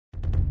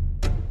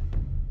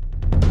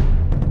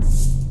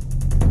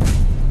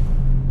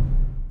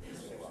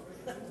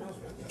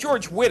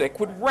George Whittick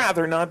would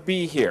rather not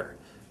be here,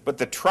 but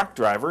the truck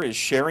driver is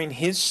sharing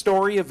his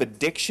story of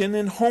addiction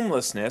and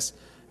homelessness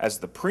as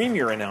the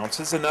Premier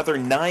announces another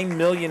 $9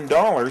 million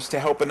to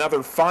help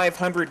another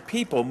 500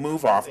 people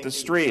move off the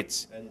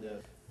streets.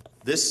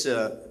 This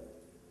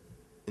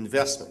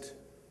investment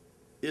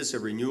is a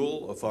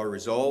renewal of our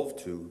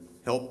resolve to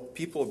help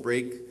people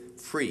break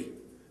free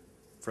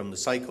from the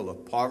cycle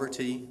of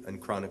poverty and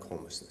chronic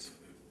homelessness.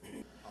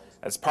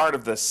 As part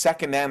of the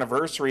second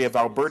anniversary of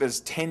Alberta's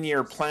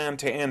 10-year plan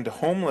to end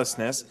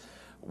homelessness,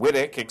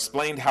 Whittick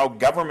explained how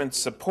government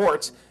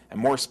supports, and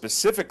more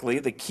specifically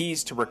the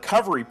Keys to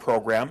Recovery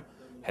program,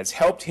 has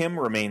helped him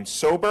remain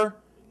sober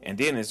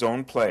and in his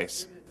own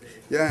place.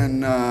 Yeah,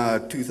 in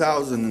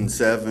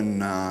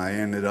 2007 I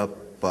ended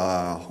up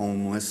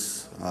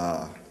homeless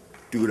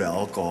due to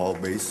alcohol,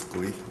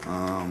 basically.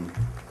 I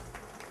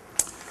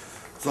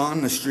was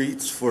on the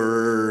streets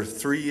for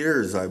 3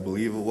 years, I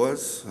believe it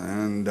was,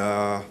 and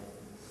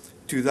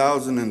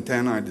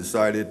 2010 I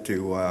decided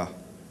to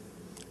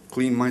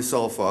clean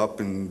myself up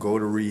and go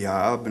to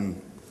rehab,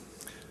 and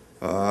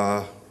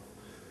I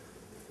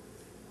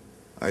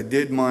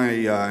did my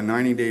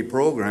 90-day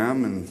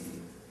program, and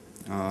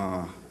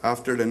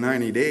after the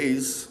 90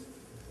 days,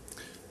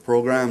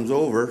 program's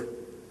over,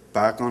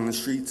 back on the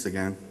streets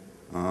again.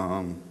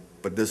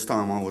 But this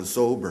time I was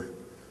sober,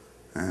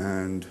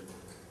 and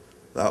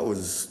that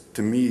was,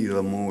 to me,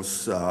 the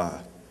most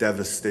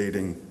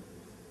devastating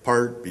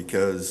part,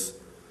 because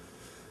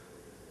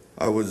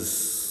I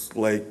was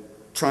like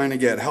trying to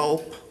get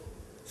help.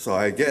 So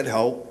I get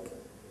help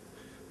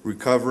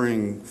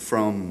recovering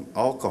from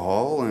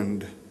alcohol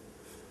and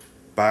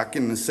back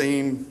in the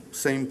same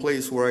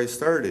place where I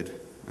started.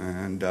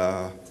 And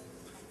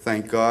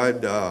thank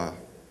God I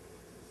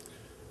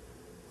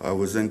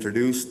was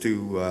introduced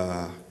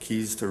to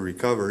Keys to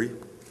Recovery,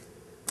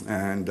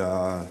 and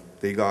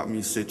they got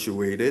me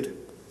situated.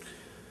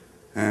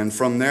 And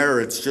from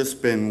there, it's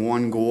just been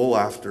one goal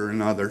after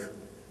another.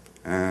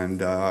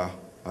 And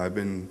I've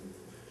been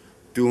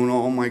doing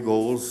all my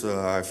goals.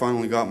 I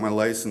finally got my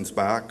license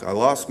back. I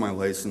lost my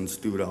license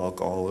due to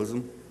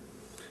alcoholism.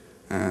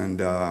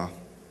 And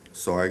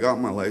so I got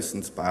my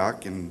license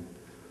back and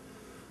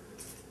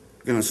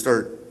gonna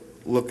start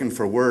looking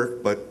for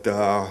work. But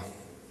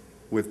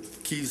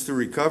with Keys to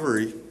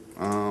Recovery,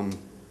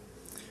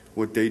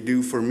 what they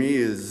do for me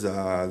is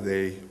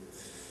I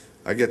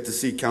get to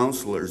see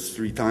counselors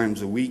 3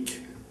 times a week,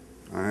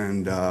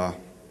 and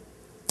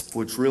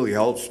which really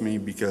helps me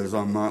because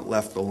I'm not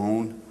left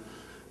alone.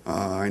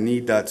 I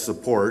need that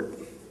support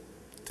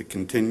to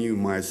continue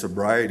my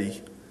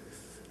sobriety,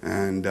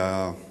 and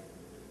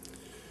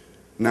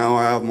now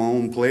I have my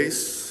own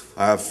place.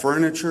 I have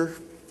furniture.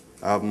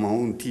 I have my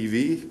own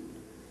TV.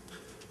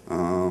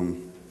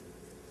 And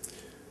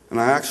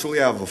I actually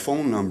have a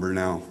phone number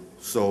now.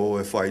 So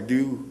if I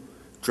do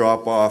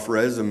drop off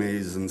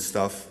resumes and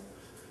stuff,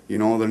 you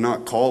know, they're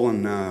not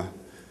calling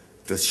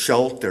the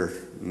shelter.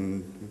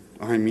 And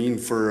I mean,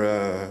 for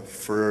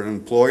an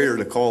employer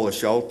to call a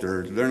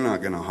shelter, they're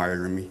not going to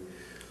hire me.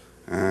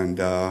 And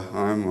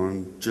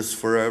I'm just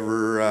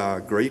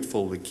forever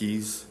grateful to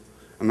Keys.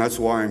 And that's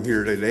why I'm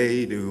here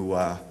today,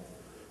 to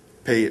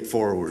pay it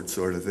forward,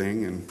 sort of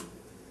thing. And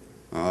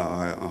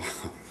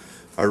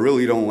I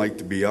really don't like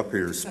to be up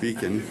here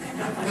speaking.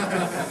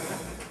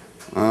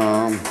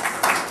 I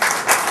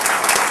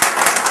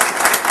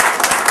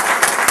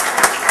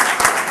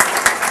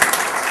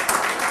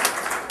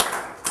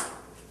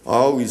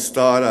always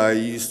thought I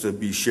used to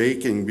be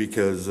shaking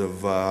because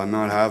of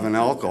not having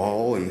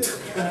alcohol, and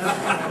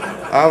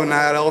I haven't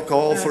had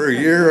alcohol for a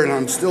year and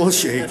I'm still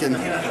shaking.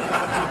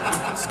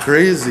 It's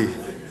crazy.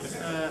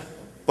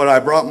 But I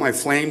brought my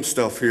flame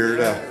stuff here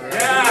to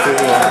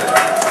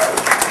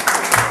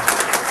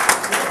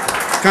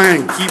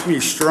kind of keep me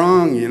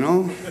strong, you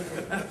know.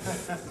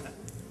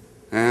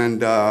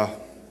 And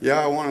yeah,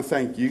 I want to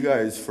thank you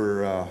guys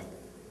for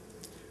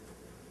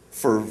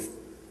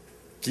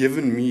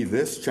giving me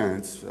this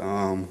chance.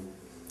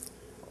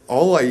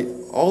 All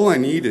I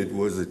needed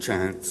was a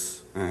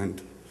chance,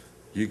 and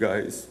you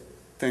guys,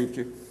 thank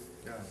you.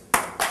 Yeah.